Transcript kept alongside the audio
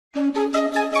All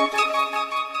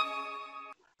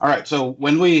right, so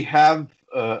when we have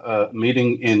a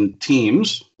meeting in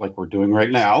Teams, like we're doing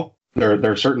right now,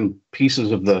 there are certain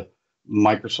pieces of the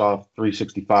Microsoft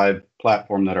 365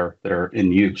 platform that are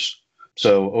in use.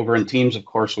 So over in Teams, of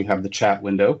course, we have the chat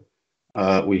window.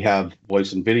 We have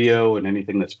voice and video and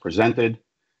anything that's presented.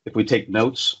 If we take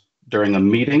notes during a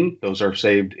meeting, those are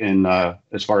saved in,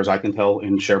 as far as I can tell,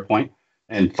 in SharePoint,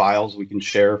 and files we can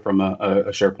share from a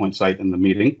SharePoint site in the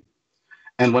meeting.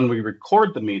 And when we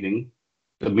record the meeting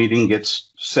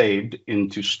gets saved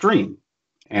into Stream,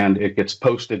 and it gets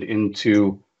posted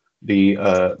into the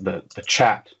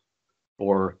chat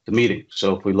for the meeting.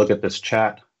 So if we look at this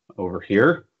chat over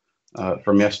here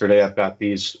from yesterday, I've got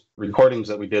these recordings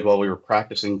that we did while we were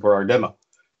practicing for our demo,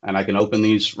 and I can open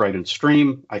these right in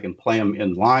Stream. I can play them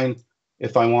in line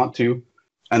if I want to,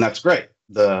 and that's great.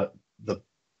 The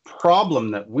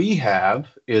problem that we have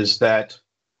is that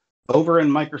over in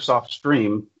Microsoft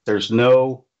Stream, there's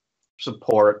no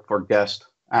support for guest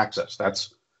access.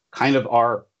 That's kind of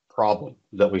our problem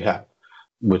that we have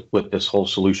with this whole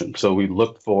solution. So we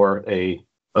looked for a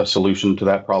solution to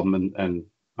that problem, and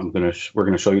we're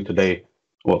gonna show you today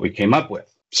what we came up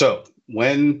with. So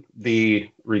when the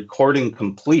recording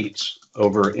completes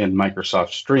over in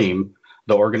Microsoft Stream,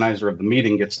 the organizer of the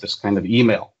meeting gets this kind of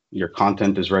email: your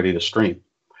content is ready to stream.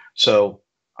 So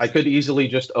I could easily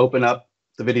just open up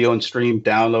the video and Stream,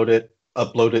 download it,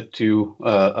 upload it to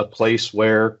a place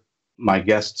where my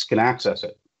guests can access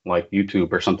it, like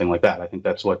YouTube or something like that. I think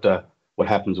that's what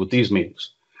happens with these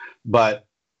meetings. But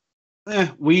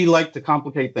we like to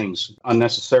complicate things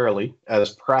unnecessarily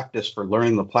as practice for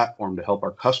learning the platform to help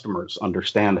our customers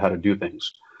understand how to do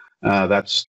things.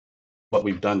 That's what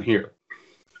we've done here.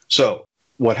 So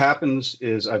what happens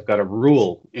is I've got a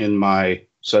rule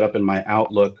set up in my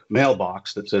Outlook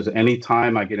mailbox that says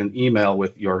anytime I get an email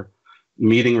with your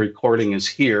meeting recording is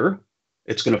here,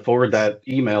 it's going to forward that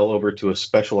email over to a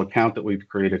special account that we've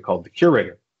created called the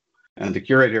Curator. And the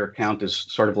Curator account is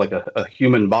sort of like a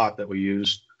human bot that we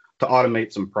use to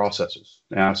automate some processes.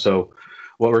 So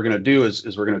what we're going to do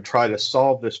is we're going to try to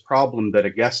solve this problem that a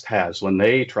guest has when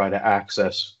they try to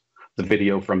access the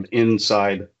video from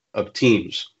inside of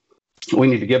Teams. We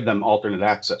need to give them alternate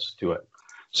access to it.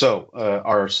 So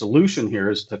our solution here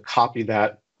is to copy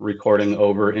that recording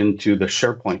over into the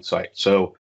SharePoint site.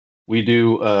 So we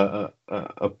do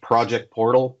a project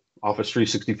portal, Office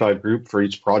 365 group for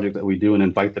each project that we do, and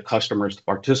invite the customers to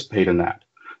participate in that.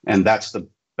 And that's the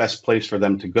best place for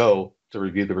them to go to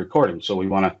review the recording. So we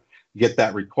want to get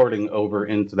that recording over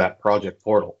into that project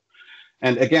portal.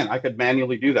 And again, I could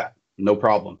manually do that, no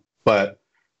problem. But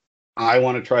I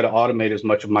want to try to automate as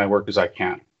much of my work as I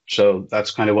can. So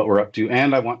that's kind of what we're up to.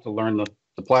 And I want to learn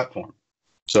the platform.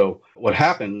 So what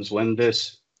happens when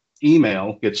this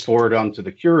email gets forwarded onto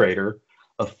the Curator,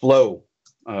 a flow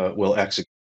will execute.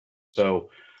 So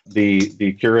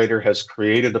the Curator has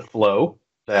created a flow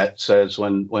that says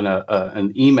when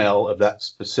an email of that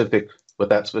specific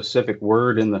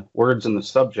words in the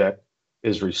subject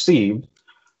is received,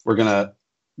 we're going to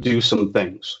do some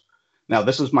things. Now,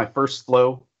 this is my first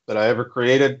flow that I ever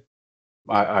created.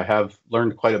 I have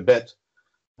learned quite a bit,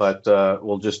 but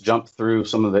we'll just jump through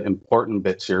some of the important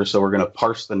bits here. So we're going to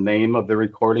parse the name of the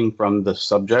recording from the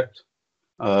subject.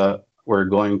 We're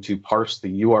going to parse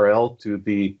the URL to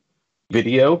the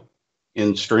video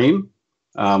in Stream.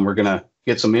 We're going to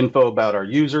get some info about our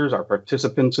users, our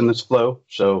participants in this flow.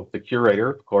 So the Curator,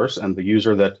 of course, and the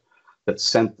user that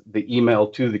sent the email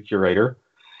to the Curator.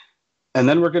 And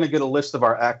then we're going to get a list of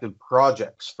our active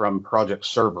projects from Project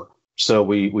Server. So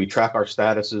we track our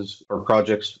statuses for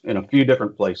projects in a few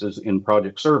different places. In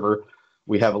Project Server,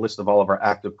 we have a list of all of our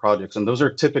active projects, and those are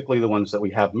typically the ones that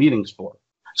we have meetings for.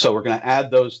 So we're going to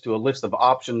add those to a list of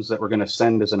options that we're going to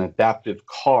send as an adaptive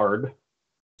card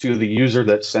to the user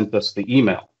that sent us the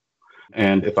email.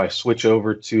 And if I switch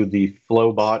over to the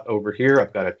Flowbot over here,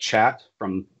 I've got a chat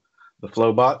from the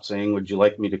Flowbot saying, would you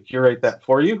like me to curate that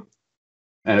for you?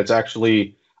 And it's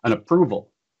actually an approval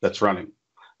that's running.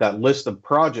 That list of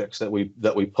projects that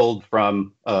we pulled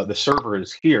from the server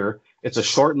is here. It's a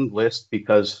shortened list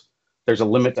because there's a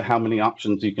limit to how many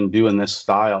options you can do in this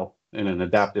style in an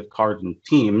adaptive card in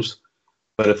Teams.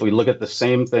 But if we look at the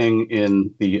same thing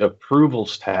in the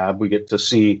approvals tab, we get to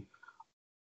see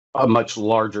a much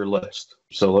larger list.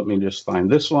 So let me just find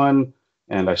this one,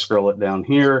 and I scroll it down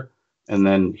here, and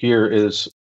then here is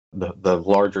the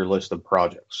larger list of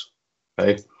projects.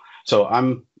 Okay, so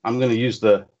I'm going to use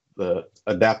the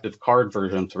adaptive card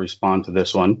version to respond to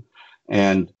this one,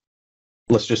 and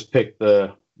let's just pick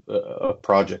the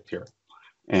project here,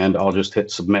 and I'll just hit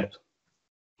submit.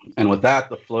 And with that,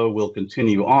 the flow will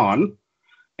continue on,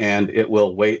 and it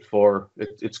will wait for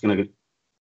it's going to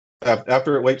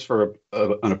after it waits for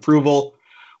an approval.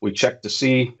 We check to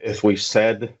see if we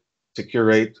said to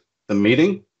curate the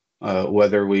meeting,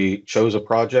 whether we chose a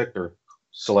project or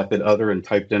selected other and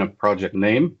typed in a project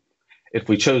name. If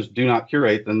we chose do not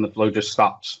curate, then the flow just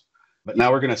stops. But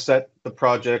now we're going to set the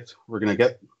project. We're going to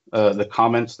get the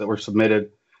comments that were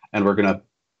submitted, and we're going to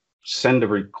send a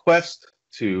request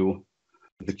to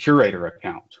the curator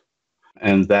account.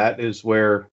 And that is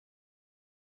where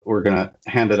we're going to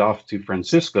hand it off to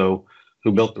Francisco,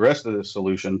 who built the rest of this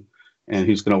solution, and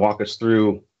he's going to walk us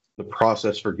through the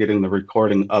process for getting the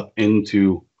recording up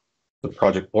into the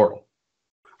project portal.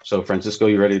 So Francisco,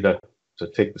 you ready to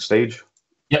take the stage?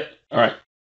 Yep. All right.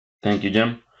 Thank you,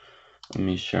 Jim. Let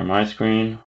me share my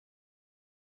screen.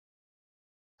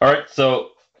 All right.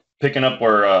 So picking up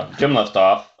where Jim left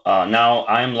off, now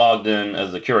I'm logged in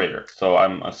as the curator. So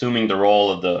I'm assuming the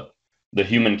role of the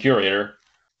human curator.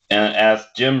 And as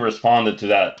Jim responded to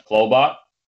that flow bot,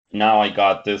 now I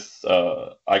got this,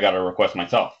 I got a request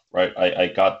myself, right? I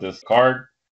got this card.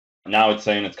 Now it's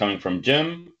saying it's coming from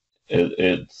Jim.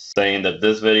 It's saying that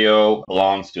this video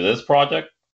belongs to this project.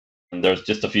 And there's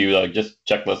just a few just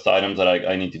checklist items that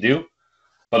I need to do.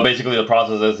 But basically the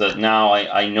process is that now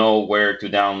I know where to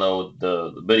download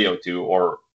the video to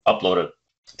or upload it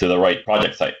to the right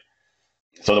project site.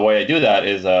 So the way I do that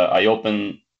is I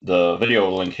open the video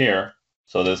link here.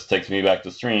 So this takes me back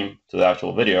to stream to the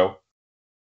actual video.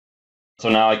 So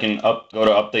now I can go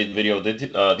to update video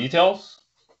details.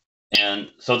 And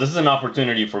so this is an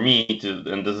opportunity for me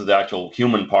and this is the actual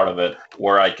human part of it,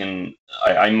 where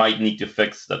I might need to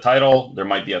fix the title. There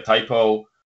might be a typo.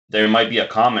 There might be a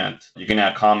comment. You can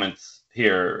add comments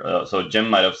here. So Jim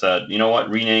might have said, you know what,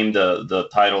 rename the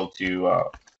title to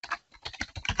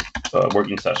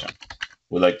working session.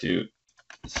 We'd like to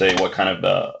say what kind of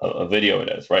a video it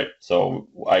is, right? So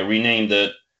I renamed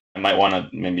it. I might want to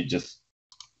maybe just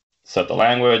set the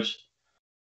language.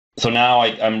 So now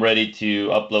I'm ready to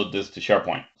upload this to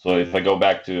SharePoint. So if I go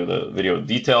back to the video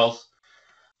details,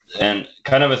 and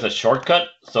kind of as a shortcut,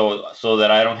 so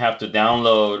that I don't have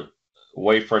to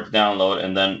wait for it to download,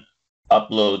 and then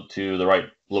upload to the right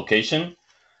location,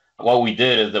 what we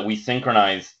did is that we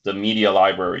synchronized the media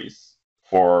libraries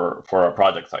for our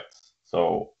project sites.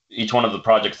 So each one of the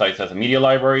project sites has a media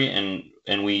library,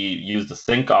 and we use the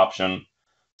sync option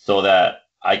so that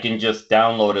I can just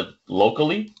download it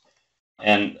locally.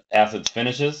 And as it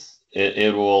finishes,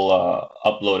 it will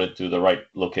upload it to the right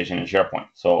location in SharePoint.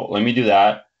 So let me do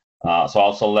that. So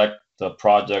I'll select the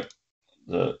project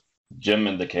that Jim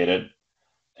indicated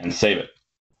and save it.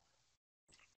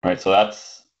 All right, so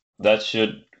that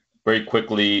should very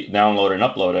quickly download and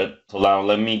upload it. So now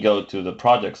let me go to the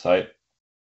project site.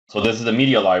 So this is the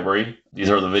media library. These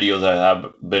are the videos that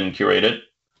have been curated.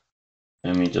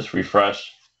 Let me just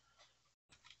refresh.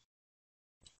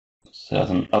 It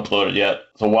hasn't uploaded yet.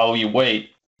 So while we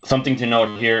wait, something to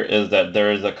note here is that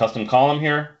there is a custom column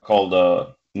here called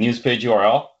news page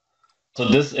URL. So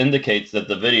this indicates that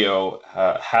the video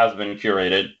has been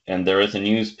curated and there is a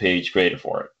news page created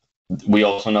for it. We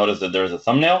also notice that there is a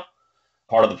thumbnail.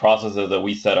 Part of the process is that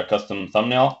we set a custom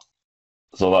thumbnail.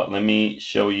 So let me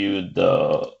show you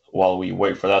while we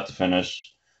wait for that to finish,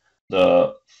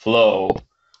 the flow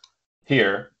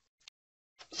here.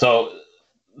 So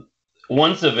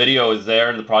once the video is there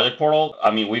in the project portal,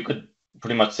 I mean, we could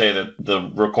pretty much say that the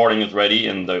recording is ready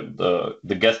and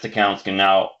the guest accounts can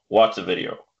now watch the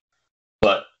video.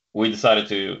 But we decided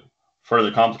to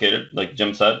further complicate it, like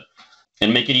Jim said,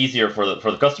 and make it easier for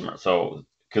the customer. So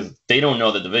because they don't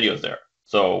know that the video is there.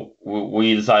 So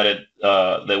we decided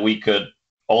that we could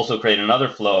also create another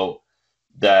flow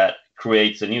that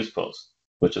creates a news post,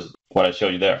 which is what I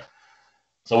showed you there.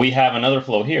 So we have another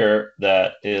flow here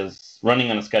that is running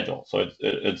on a schedule. So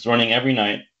it's running every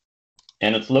night,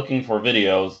 and it's looking for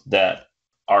videos that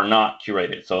are not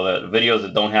curated. So the videos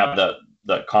that don't have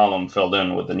that column filled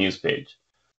in with the news page.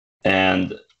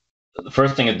 And the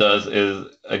first thing it does is,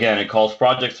 again, it calls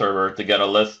project server to get a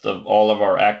list of all of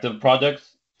our active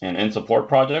projects and in support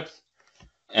projects,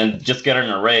 and just get an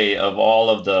array of all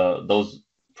of those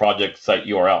project site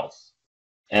URLs.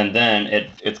 And then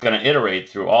it's going to iterate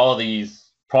through all of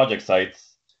these project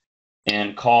sites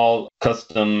and call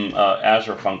custom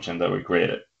Azure function that we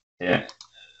created. Yeah.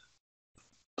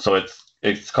 So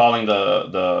it's calling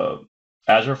the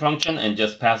Azure function and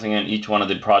just passing in each one of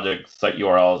the project site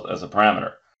URLs as a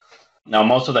parameter. Now,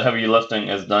 most of the heavy lifting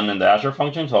is done in the Azure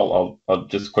function, so I'll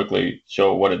just quickly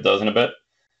show what it does in a bit.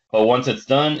 But once it's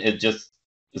done, it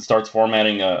starts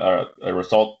formatting a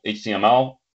result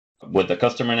HTML with the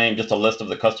customer name, just a list of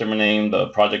the customer name, the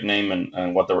project name,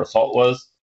 and what the result was.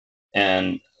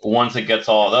 And once it gets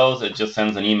all of those, it just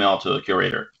sends an email to the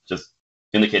curator, just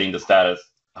indicating the status,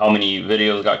 how many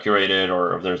videos got curated,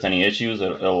 or if there's any issues,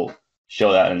 it'll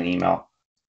show that in the email.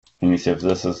 Let me see if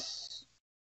this is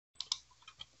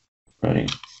ready.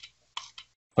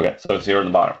 Okay, so it's here at the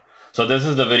bottom. So this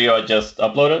is the video I just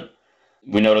uploaded.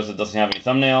 We notice it doesn't have any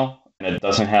thumbnail and it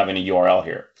doesn't have any URL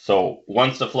here. So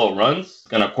once the flow runs, it's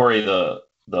going to query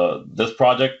this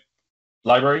project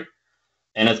library,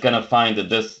 and it's going to find that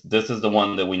this is the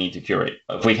one that we need to curate.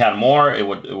 If we had more, it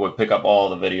would pick up all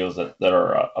the videos that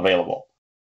are available.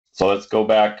 So let's go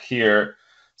back here.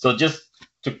 So just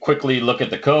to quickly look at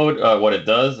the code, what it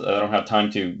does. I don't have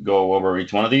time to go over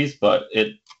each one of these, but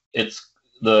it's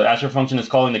the Azure function is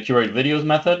calling the curate videos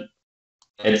method.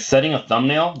 It's setting a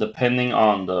thumbnail depending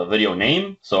on the video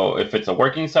name. So if it's a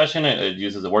working session, it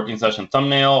uses a working session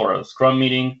thumbnail, or a Scrum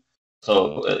meeting.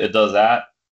 So it does that.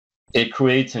 It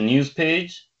creates a news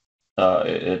page.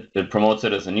 It promotes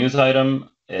it as a news item.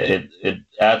 It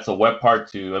adds a web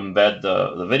part to embed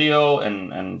the video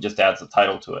and just adds a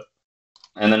title to it.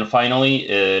 And then finally,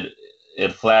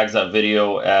 it flags that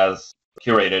video as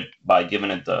curated by giving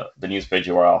it the news page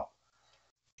URL.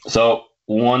 So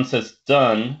once it's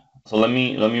done, so let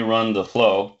me run the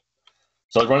flow.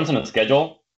 So it runs in a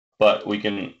schedule, but we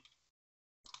can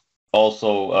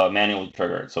also manually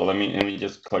trigger it. So let me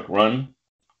just click run,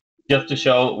 just to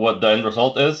show what the end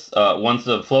result is. Once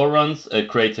the flow runs, it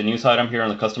creates a news item here on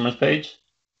the customers page,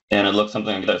 and it looks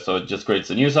something like that. So it just creates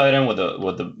a news item with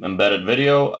the embedded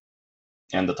video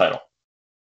and the title,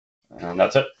 and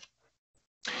that's it.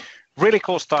 Really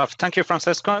cool stuff. Thank you,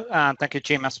 Francisco, and thank you,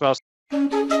 Jim, as well.